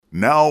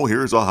Now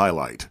here's a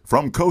highlight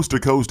from Coast to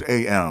Coast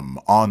AM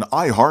on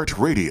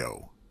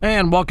iHeartRadio.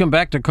 And welcome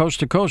back to Coast.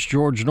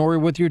 George Norrie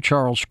with you,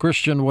 Charles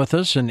Christian with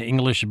us, an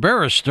English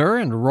barrister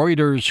and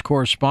Reuters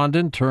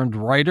correspondent turned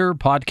writer,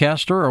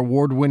 podcaster,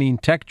 award-winning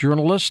tech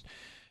journalist,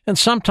 and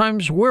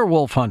sometimes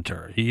werewolf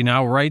hunter. He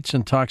now writes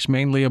and talks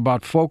mainly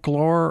about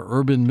folklore,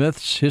 urban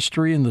myths,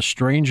 history, and the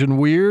strange and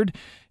weird.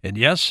 And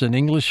yes, an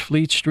English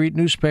Fleet Street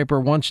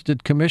newspaper once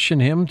did commission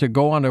him to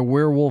go on a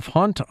werewolf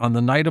hunt on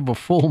the night of a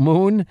full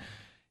moon.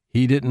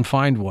 He didn't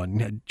find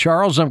one.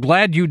 Charles, I'm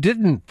glad you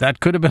didn't.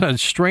 That could have been a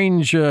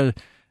strange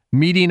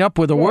meeting up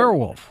with a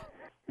werewolf.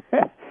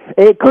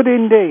 It could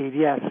indeed,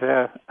 yes.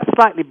 A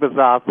slightly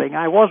bizarre thing.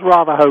 I was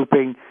rather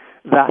hoping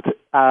that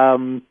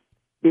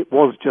it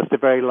was just a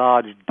very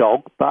large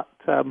dog, but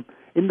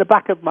in the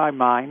back of my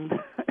mind,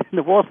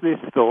 there was this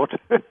thought.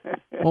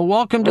 Well,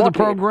 welcome to the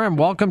program.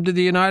 Welcome to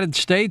the United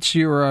States.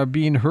 You're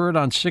being heard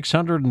on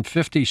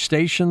 650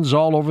 stations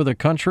all over the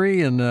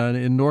country and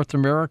in North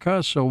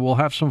America, so we'll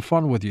have some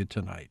fun with you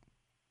tonight.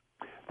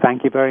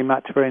 Thank you very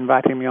much for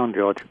inviting me on,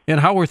 George. And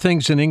how are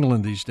things in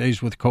England these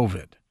days with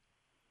COVID?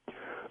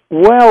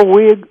 Well,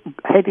 we're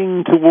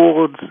heading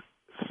towards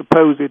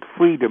supposed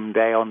Freedom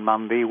Day on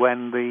Monday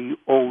when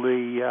all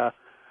the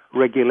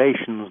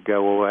regulations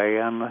go away,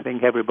 and I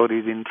think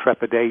everybody's in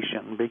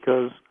trepidation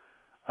because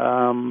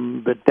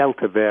the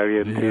Delta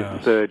variant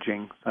is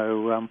surging.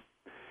 So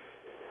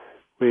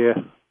we're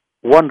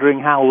wondering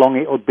how long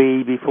it'll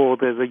be before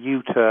there's a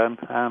U-turn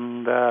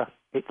and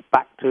it's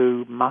back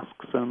to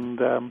masks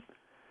and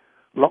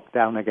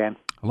lockdown again.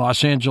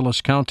 Los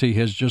Angeles County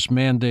has just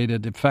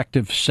mandated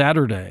effective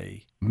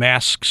Saturday,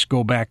 masks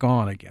go back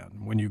on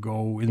again when you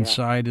go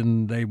inside,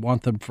 and they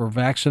want them for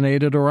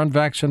vaccinated or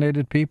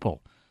unvaccinated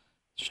people.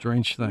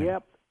 Strange thing.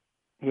 Yep.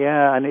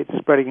 Yeah, and it's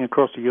spreading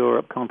across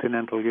Europe,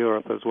 continental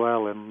Europe as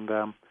well, and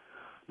a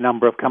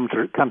number of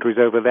countries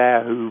over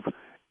there who've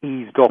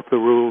eased off the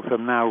rules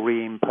and now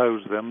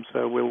reimposed them,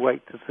 so we'll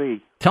wait to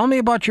see. Tell me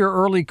about your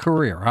early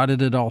career. How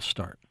did it all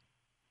start?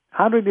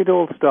 How did it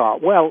all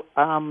start? Well,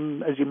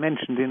 as you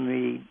mentioned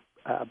in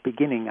the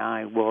beginning,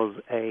 I was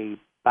a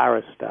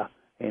barrister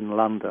in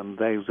London.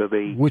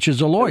 Which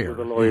is a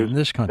lawyer in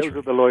this country. Those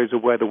are the lawyers who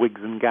wear the wigs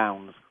and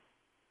gowns.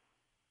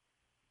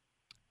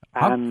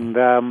 And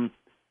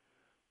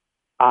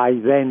I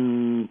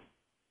then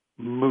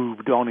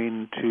moved on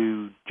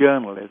into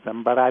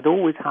journalism, but I'd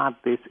always had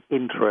this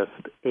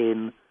interest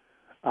in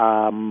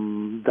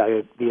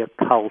the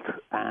occult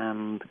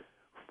and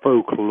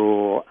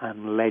folklore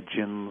and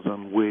legends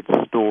and weird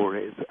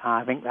stories.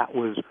 I think that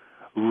was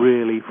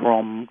really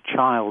from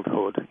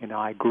childhood. You know,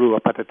 I grew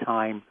up at a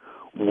time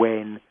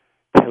when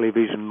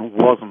television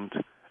wasn't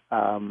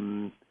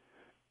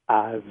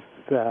as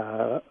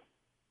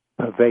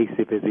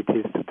pervasive as it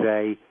is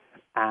today,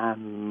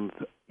 and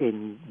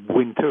in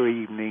winter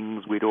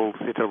evenings we'd all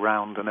sit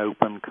around an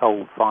open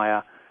coal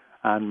fire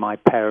and my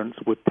parents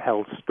would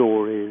tell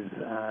stories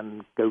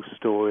and ghost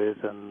stories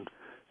and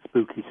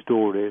spooky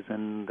stories,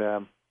 and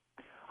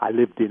I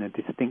lived in a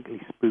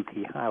distinctly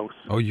spooky house.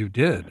 Oh, you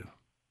did?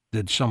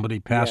 Did somebody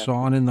pass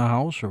on in the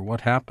house, or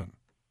what happened?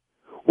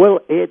 Well,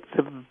 it's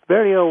a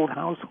very old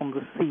house on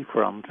the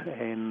seafront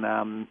in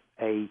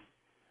a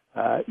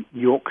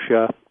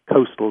Yorkshire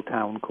coastal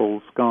town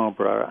called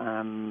Scarborough,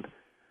 and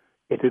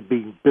it had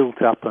been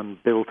built up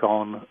and built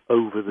on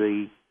over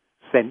the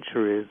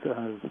centuries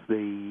as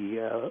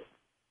the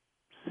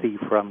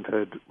seafront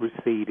had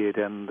receded,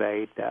 and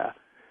they'd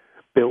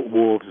built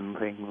wharves and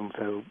things, and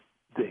so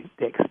they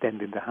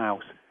extended the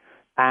house.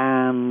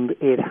 And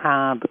it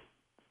had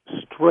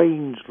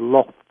strange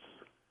lofts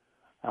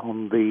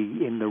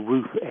in the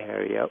roof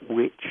area,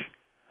 which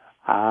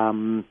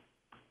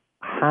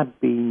had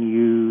been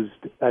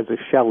used as a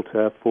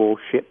shelter for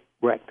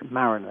shipwrecked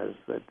mariners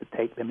that to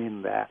take them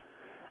in there.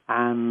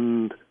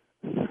 And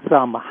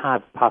some had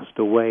passed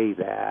away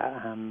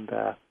there, and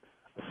a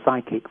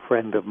psychic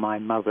friend of my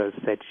mother's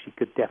said she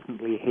could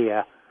definitely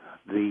hear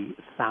the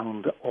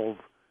sound of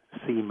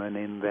seamen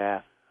in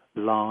their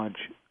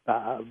large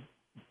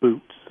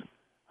boots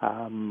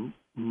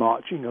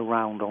marching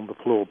around on the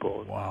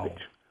floorboards. Wow.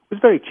 Which was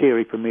very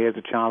cheery for me as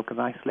a child because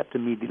I slept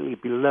immediately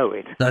below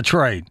it. That's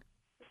right.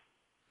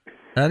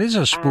 That is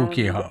a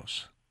spooky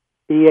house.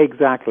 Yeah,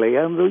 exactly.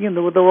 And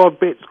there were odd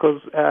bits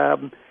because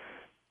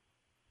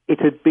it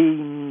had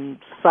been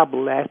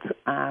sublet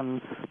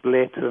and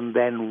split and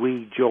then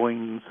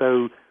rejoined,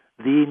 so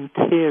the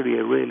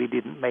interior really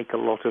didn't make a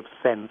lot of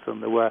sense,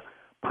 and there were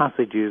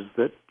passages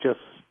that just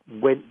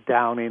went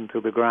down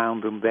into the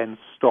ground and then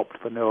stopped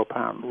for no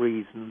apparent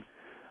reason.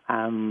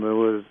 And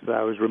I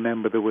always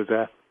remember there was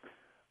a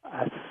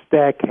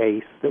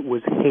staircase that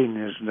was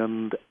hinged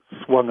and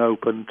swung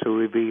open to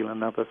reveal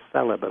another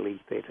cellar beneath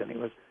it, and it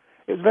was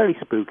very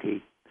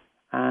spooky.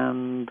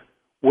 And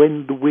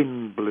when the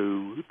wind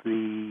blew,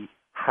 the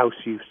house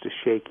used to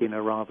shake in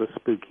a rather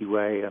spooky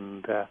way,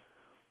 and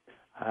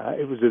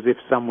it was as if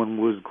someone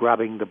was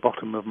grabbing the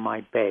bottom of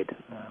my bed.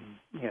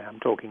 I'm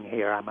talking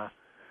here, I'm a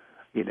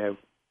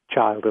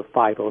child of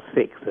 5 or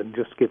 6 and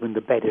just given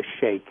the bed a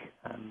shake.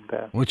 And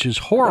which is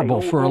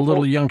horrible for a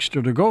little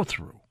youngster to go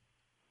through.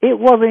 It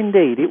was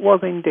indeed. It was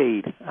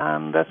indeed.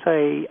 And I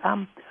say,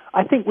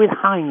 I think with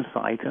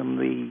hindsight and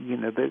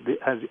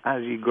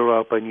as you grow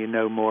up and you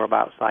know more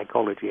about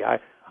psychology, I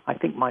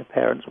think my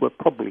parents were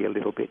probably a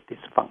little bit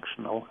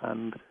dysfunctional,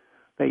 and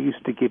they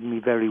used to give me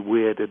very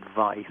weird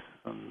advice.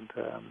 And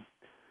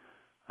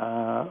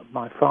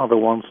my father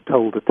once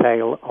told a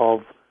tale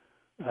of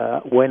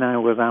when I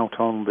was out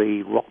on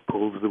the rock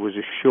pools. There was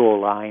a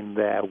shoreline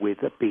there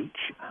with a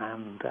beach,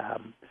 and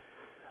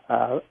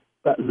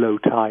at low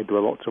tide there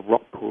were lots of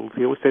rock pools.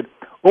 He always said,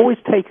 always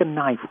take a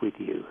knife with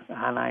you.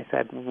 And I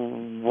said,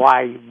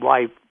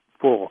 why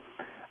for?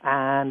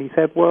 And he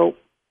said, well,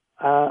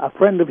 a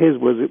friend of his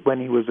when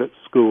he was at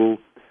school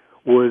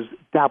was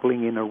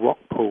dabbling in a rock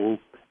pool,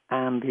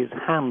 and his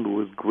hand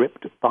was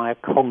gripped by a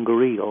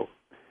conger eel,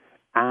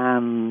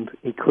 and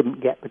he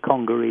couldn't get the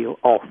conger eel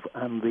off,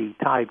 and the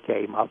tide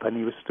came up, and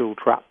he was still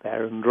trapped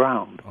there and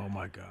drowned. Oh,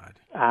 my God.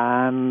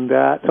 And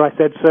so I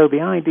said, so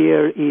the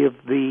idea of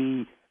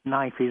the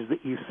knife is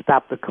that you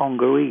stab the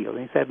conger eel?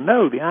 And he said,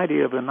 no, the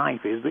idea of the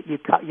knife is that you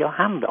cut your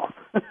hand off.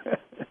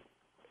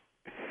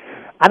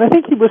 And I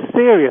think he was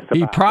serious about it.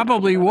 He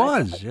probably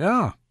was,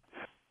 yeah.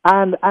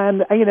 And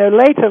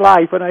later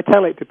life, when I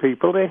tell it to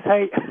people, they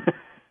say...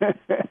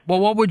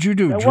 Well, what would you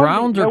do, no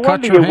drown wonder, or no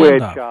cut your you're hand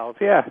weird, off? Charles,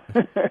 yeah.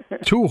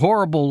 Two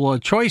horrible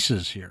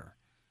choices here.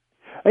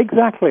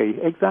 Exactly.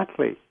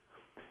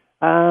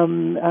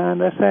 And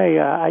I say,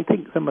 I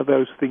think some of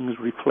those things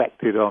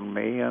reflected on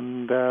me,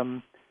 and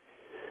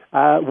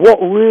what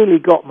really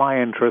got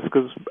my interest,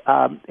 because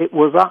it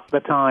was at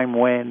the time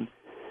when,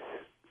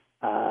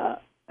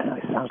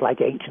 it sounds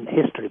like ancient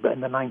history, but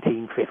in the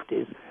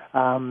 1950s,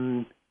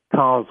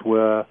 cars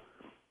were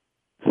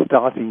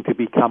starting to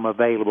become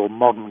available,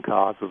 modern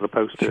cars as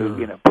opposed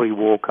to,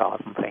 pre-war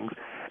cars and things.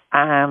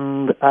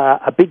 And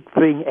a big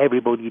thing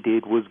everybody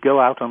did was go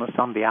out on a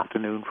Sunday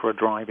afternoon for a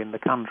drive in the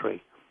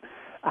country.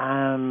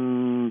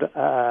 And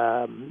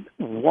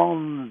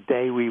one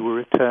day we were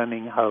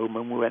returning home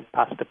and we went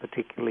past a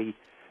particularly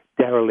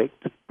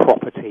derelict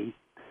property.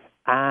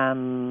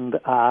 And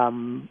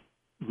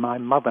my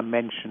mother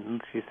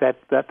mentioned, she said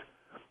that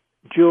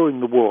during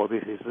the war,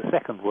 this is the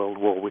Second World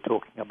War we're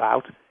talking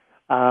about,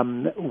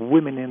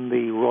 women in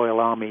the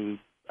Royal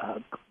Army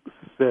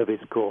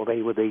Service Corps,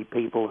 they were the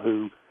people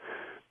who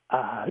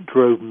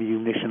drove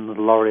munition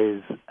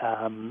lorries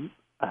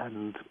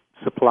and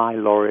supply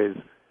lorries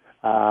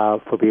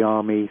for the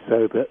army,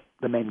 so that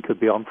the men could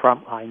be on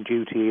frontline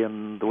duty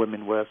and the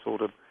women were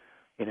sort of,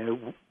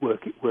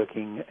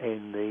 working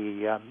in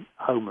the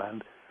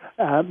homeland.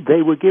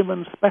 They were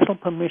given special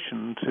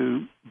permission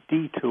to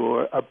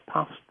detour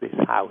past this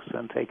house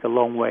and take a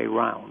long way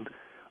round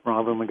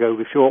rather than go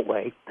the short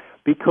way,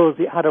 because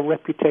it had a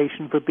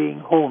reputation for being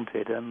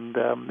haunted, and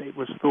it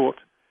was thought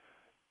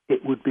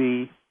it would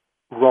be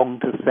wrong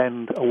to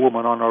send a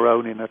woman on her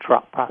own in a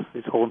truck past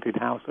this haunted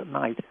house at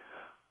night.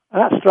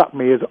 And that struck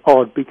me as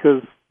odd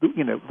because,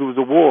 there was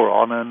a war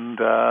on,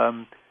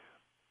 and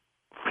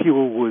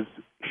fuel was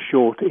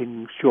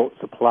in short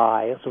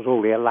supply. That's what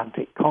all the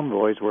Atlantic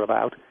convoys were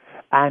about.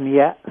 And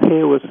yet,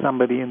 here was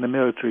somebody in the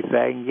military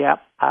saying,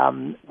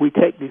 we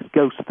take this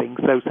ghost thing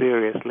so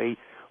seriously,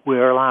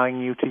 we're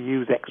allowing you to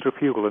use extra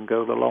fuel and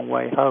go the long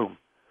way home.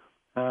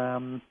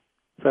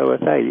 So I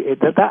say,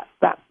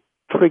 that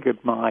triggered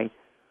my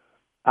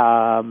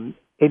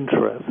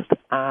interest,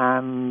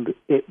 and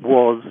it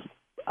was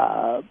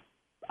a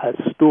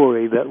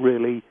story that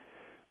really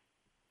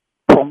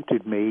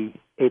prompted me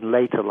in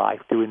later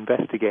life to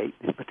investigate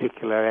this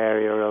particular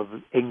area of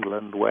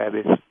England where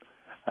this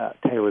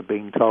tale had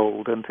been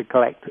told, and to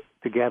collect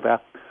together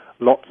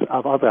lots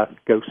of other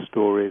ghost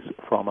stories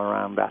from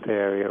around that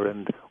area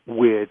and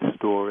weird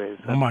stories.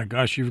 Oh, my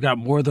gosh, you've got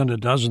more than a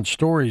dozen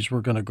stories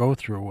we're going to go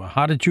through.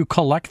 How did you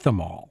collect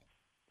them all?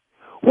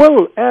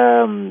 Well,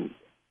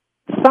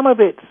 some of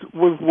it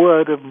was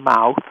word of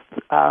mouth.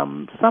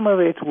 Some of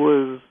it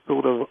was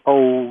sort of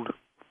old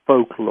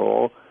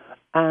folklore.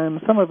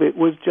 And some of it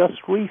was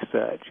just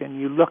research.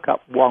 And you look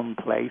up one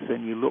place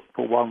and you look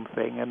for one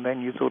thing, and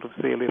then you sort of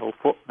see a little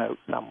footnote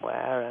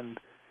somewhere, and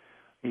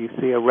you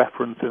see a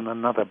reference in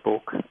another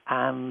book.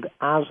 And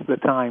as the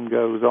time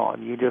goes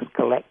on, you just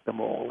collect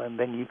them all, and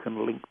then you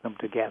can link them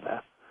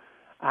together.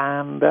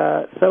 And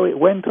so it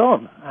went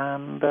on.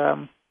 And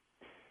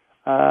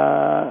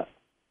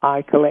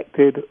I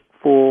collected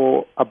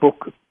for a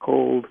book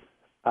called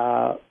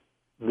The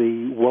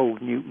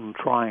Wold Newton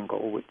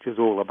Triangle, which is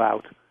all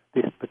about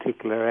this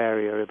particular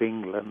area of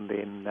England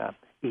in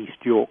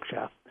East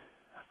Yorkshire.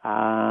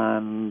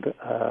 And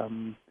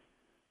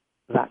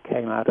that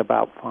came out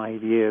about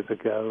 5 years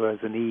ago as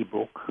an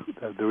e-book.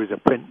 There is a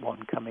print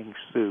one coming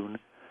soon.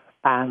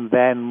 And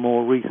then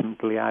more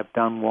recently I've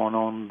done one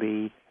on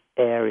the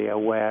area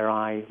where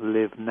I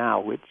live now,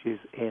 which is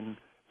in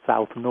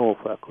South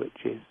Norfolk,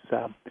 which is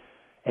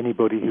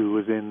anybody who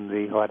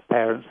had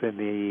parents in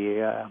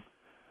the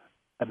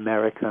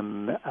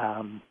American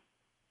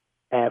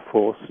Air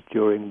Force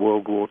during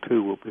World War II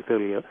will be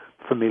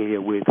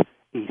familiar with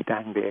East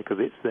Anglia, because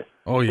it's the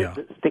bit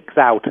that sticks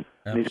out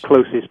and is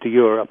closest to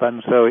Europe,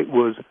 and so it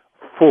was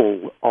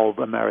full of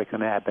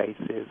American air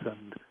bases.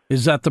 And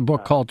is that the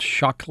book called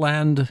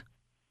Shuckland?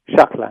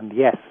 Shuckland,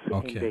 yes,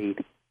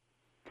 indeed.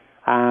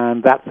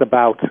 And that's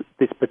about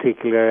this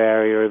particular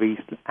area of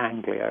East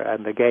Anglia.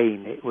 And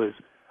again,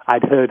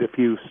 I'd heard a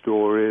few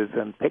stories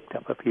and picked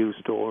up a few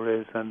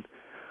stories, and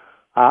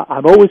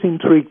I'm always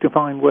intrigued to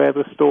find where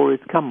the stories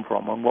come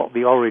from and what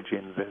the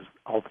origins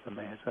of them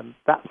is, and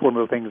that's one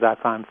of the things I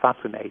find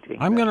fascinating.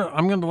 I'm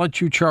gonna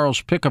let you,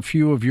 Charles, pick a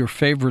few of your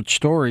favorite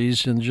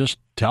stories and just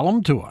tell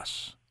them to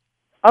us.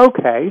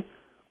 Okay.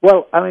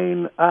 Well, I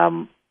mean,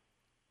 one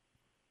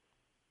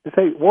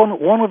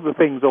of the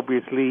things,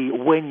 obviously,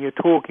 when you're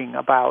talking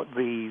about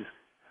these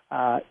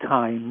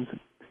times,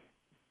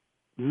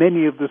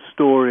 many of the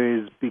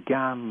stories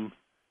began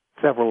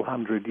several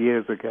hundred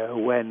years ago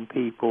when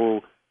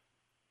people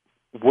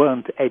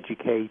weren't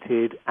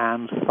educated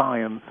and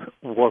science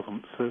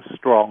wasn't so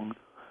strong,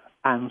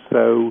 and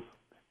so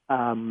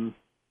and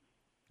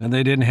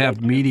they didn't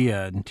have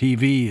media and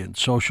TV and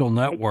social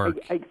network.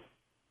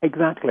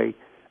 Exactly,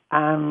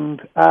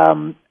 and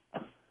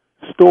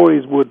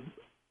stories would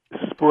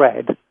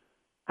spread,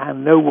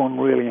 and no one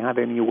really had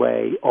any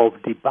way of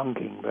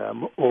debunking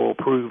them or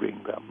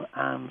proving them,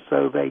 and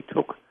so they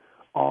took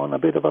on a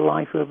bit of a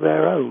life of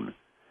their own.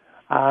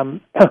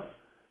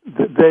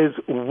 There's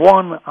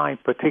one I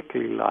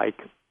particularly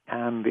like,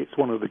 and it's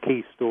one of the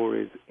key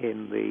stories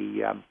in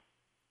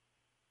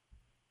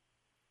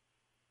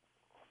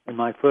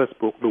my first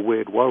book, the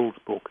Weird Worlds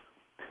book,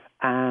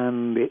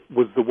 and it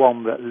was the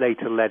one that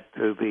later led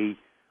to the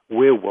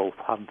werewolf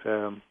hunt.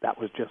 That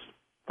was just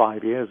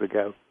 5 years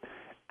ago,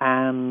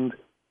 and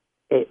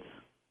it's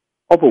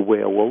of a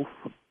werewolf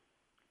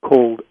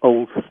called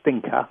Old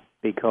Stinker,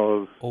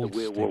 because the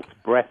werewolf's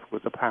breath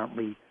was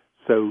apparently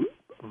so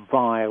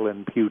vile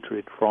and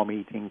putrid from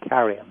eating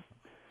carrion.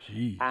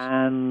 Jeez.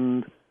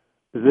 And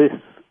this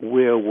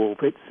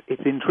werewolf,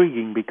 it's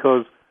intriguing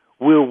because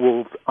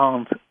werewolves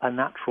aren't a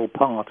natural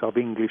part of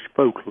English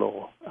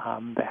folklore.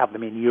 They have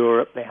them in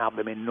Europe, they have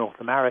them in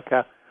North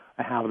America,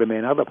 they have them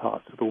in other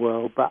parts of the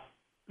world, but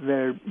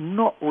they're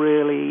not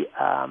really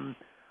an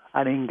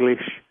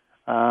English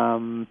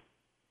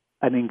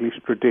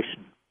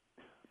tradition.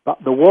 But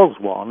there was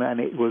one, and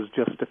it was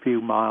just a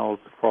few miles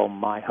from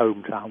my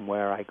hometown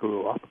where I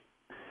grew up.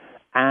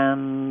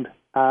 And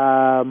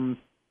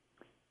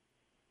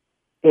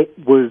it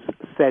was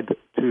said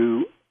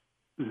to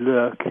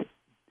lurk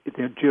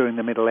during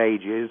the Middle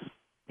Ages,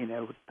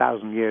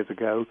 1,000 years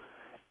ago,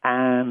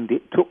 and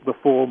it took the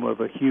form of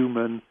a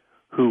human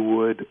who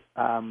would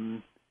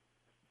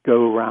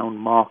go around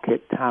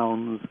market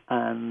towns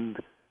and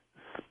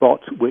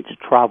spot which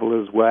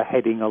travelers were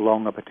heading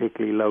along a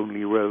particularly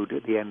lonely road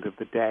at the end of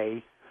the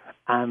day,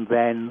 and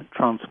then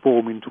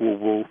transform into a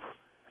wolf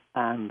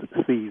and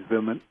seize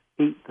them and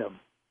eat them.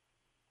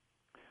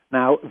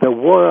 Now, there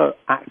were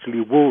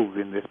actually wolves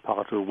in this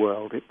part of the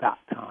world at that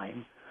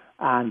time,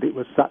 and it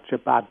was such a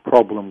bad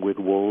problem with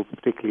wolves,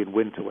 particularly in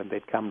winter when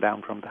they'd come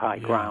down from the high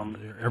ground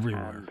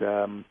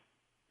and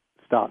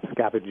start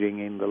scavenging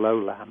in the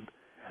lowland,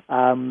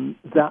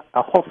 that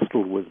a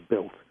hostel was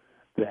built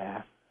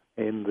there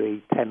in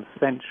the 10th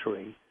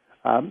century,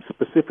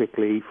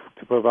 specifically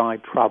to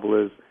provide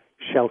travelers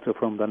shelter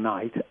from the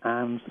night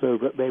and so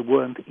that they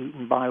weren't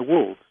eaten by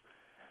wolves.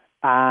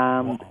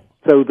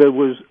 So there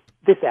was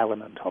this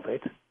element of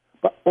it,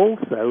 but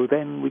also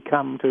then we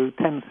come to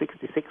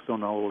 1066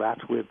 and all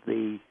that with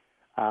the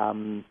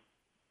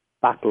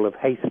Battle of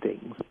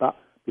Hastings. But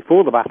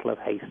before the Battle of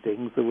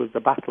Hastings, there was the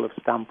Battle of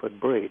Stamford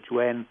Bridge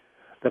when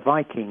the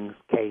Vikings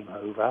came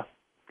over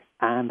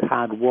and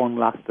had one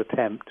last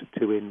attempt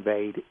to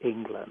invade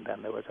England,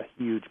 and there was a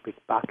huge big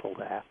battle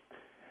there.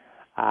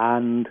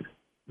 And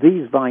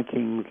these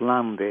Vikings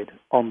landed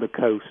on the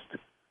coast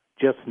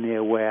just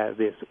near where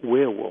this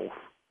werewolf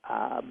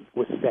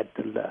was said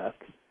to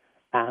lurk,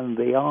 and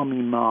the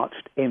army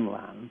marched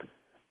inland.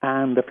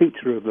 And a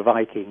feature of the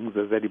Vikings,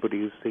 as anybody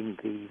who's seen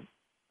the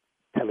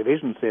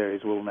television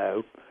series will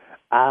know,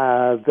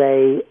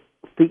 they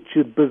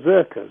featured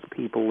berserkers,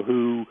 people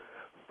who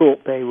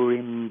thought they were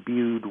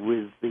imbued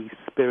with the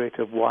spirit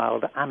of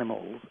wild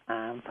animals,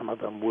 and some of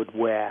them would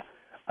wear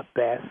a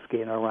bear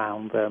skin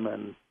around them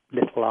and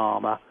little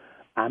armor,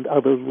 and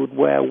others would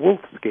wear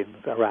wolf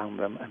skins around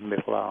them and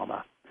little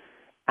armor.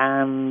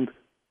 And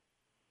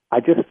I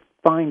just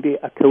find it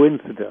a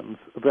coincidence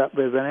that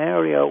there's an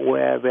area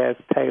where there's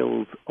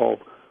tales of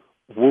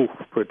wolf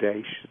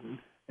predation,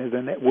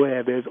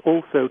 where there's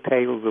also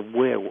tales of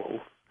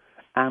werewolves,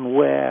 and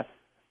where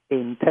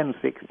in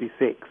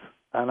 1066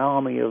 an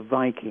army of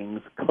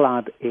Vikings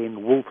clad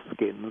in wolf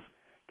skins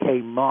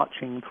came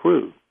marching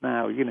through.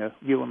 Now,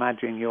 you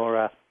imagine you're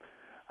a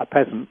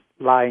peasant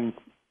lying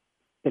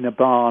in a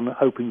barn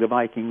hoping the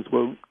Vikings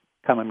won't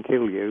come and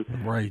kill you.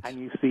 Right. And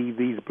you see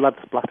these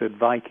blood-splattered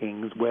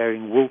Vikings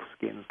wearing wolf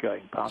skins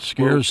going past.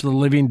 Scares the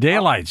living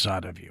daylights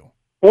out of you.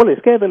 Well, it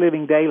scared the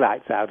living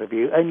daylights out of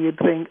you, and you'd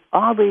think,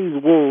 are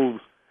these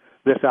wolves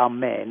that are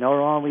men,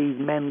 or are these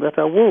men that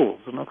are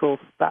wolves? And, of course,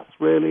 that's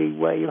really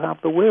where you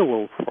have the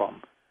werewolf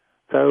from.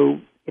 So,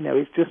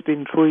 it's just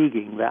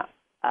intriguing that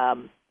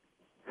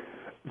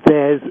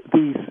there's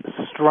these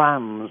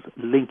strands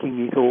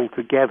linking it all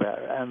together,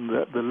 and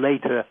that the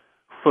later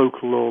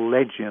folklore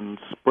legend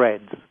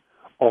spreads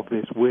of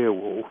this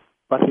werewolf,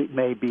 but it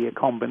may be a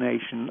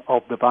combination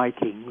of the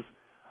Vikings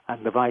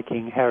and the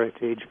Viking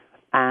heritage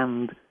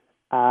and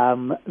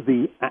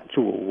the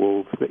actual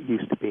wolves that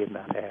used to be in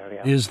that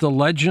area. Is the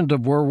legend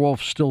of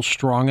werewolf still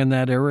strong in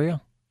that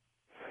area?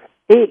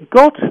 It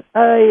got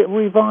a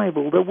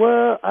revival. There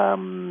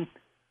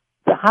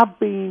have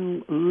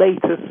been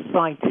later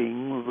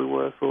sightings. There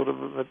were sort of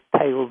the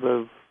tales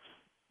of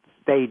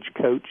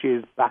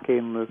stagecoaches back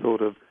in the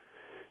sort of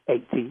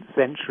 18th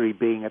century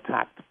being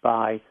attacked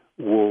by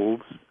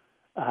wolves.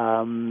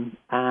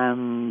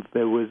 And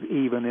there was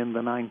even in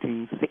the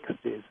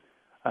 1960s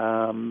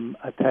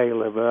a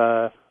tale of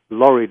a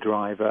lorry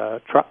driver, a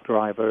truck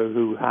driver,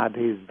 who had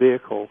his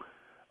vehicle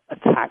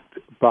attacked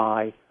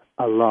by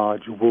a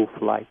large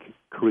wolf-like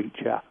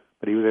creature,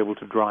 but he was able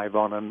to drive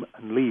on and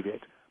leave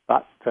it.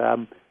 But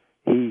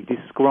he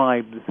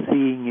described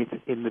seeing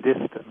it in the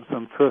distance,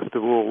 and first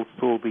of all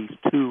saw these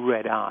two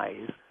red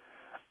eyes,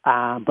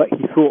 but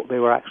he thought they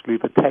were actually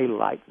the tail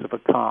lights of a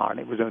car, and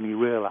it was only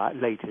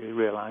later he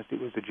realized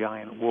it was a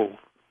giant wolf.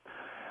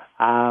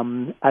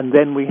 And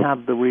then we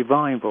had the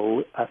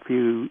revival a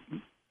few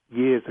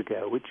years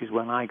ago, which is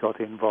when I got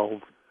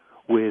involved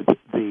with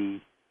the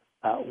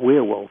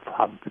werewolf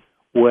hunt,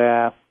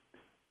 where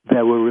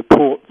there were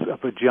reports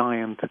of a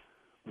giant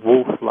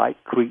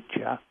wolf-like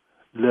creature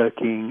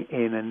lurking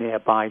in a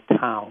nearby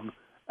town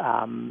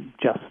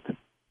just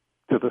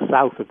to the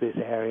south of this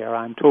area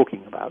I'm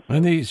talking about.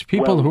 And these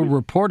people who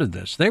reported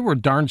this, they were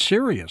darn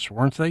serious,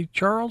 weren't they,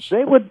 Charles?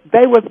 They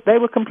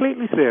were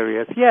completely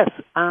serious, yes.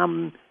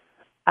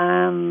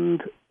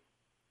 And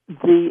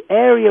the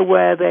area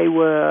where they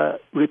were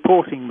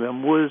reporting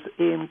them was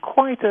in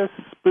quite a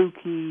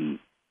spooky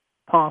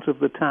part of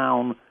the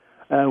town,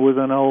 with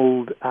an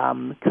old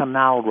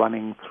canal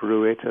running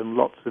through it and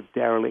lots of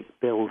derelict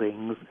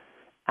buildings.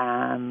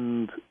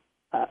 And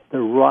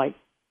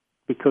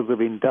because of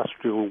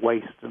industrial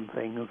waste and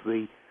things,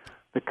 the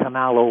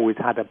canal always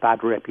had a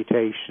bad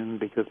reputation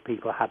because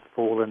people had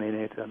fallen in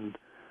it and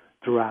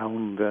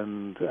drowned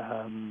and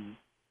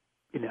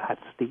had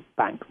steep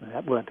banks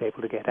and weren't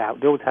able to get out.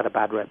 They always had a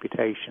bad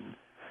reputation.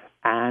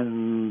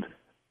 And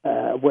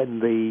when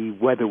the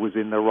weather was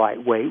in the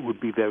right way, it would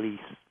be very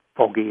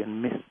foggy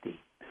and misty.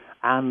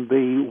 And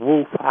the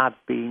wolf had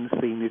been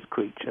seen, this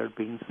creature had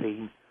been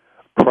seen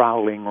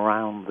prowling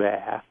around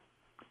there.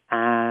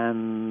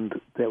 And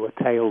there were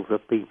tales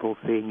of people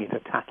seeing it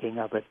attacking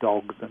other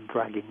dogs and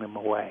dragging them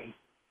away.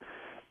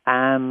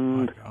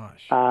 And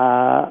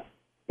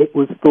it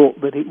was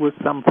thought that it was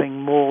something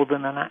more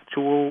than an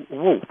actual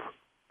wolf,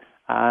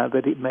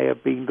 that it may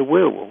have been the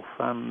werewolf.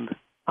 And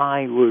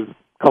I was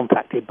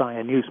contacted by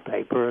a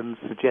newspaper and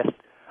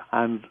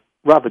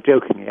rather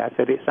jokingly, I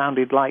said it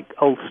sounded like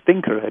old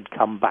Stinker had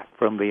come back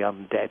from the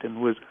undead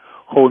and was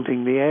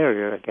haunting the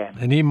area again.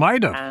 And he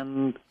might have.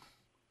 And,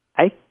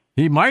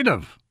 He might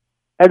have.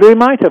 And he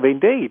might have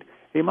indeed.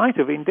 He might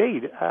have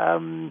indeed. It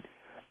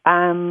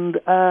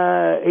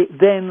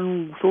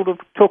then sort of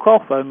took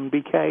off and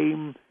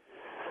became,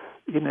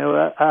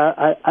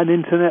 an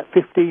internet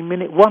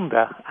 15-minute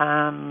wonder.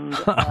 And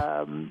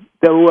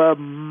there were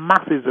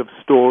masses of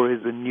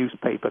stories and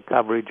newspaper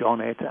coverage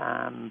on it,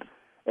 and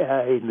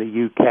in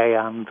the UK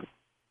and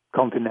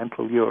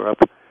continental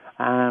Europe,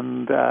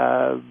 and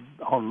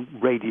on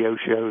radio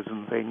shows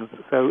and things.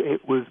 So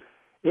it was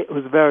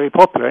very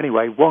popular.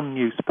 Anyway, one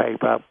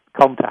newspaper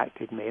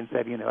contacted me and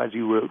said, as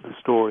you wrote the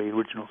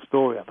original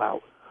story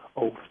about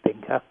Old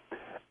Stinker,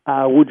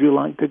 would you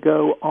like to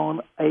go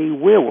on a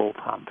werewolf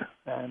hunt?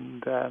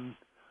 And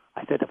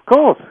I said, of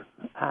course,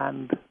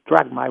 and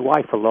dragged my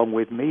wife along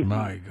with me.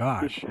 My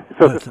gosh.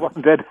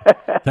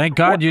 Thank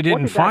God you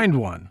didn't find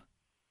one.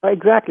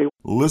 Exactly.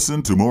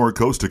 Listen to more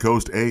Coast to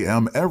Coast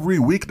AM every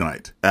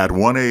weeknight at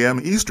 1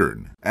 a.m.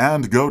 Eastern,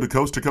 and go to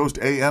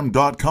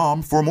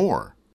coasttocoastam.com for more.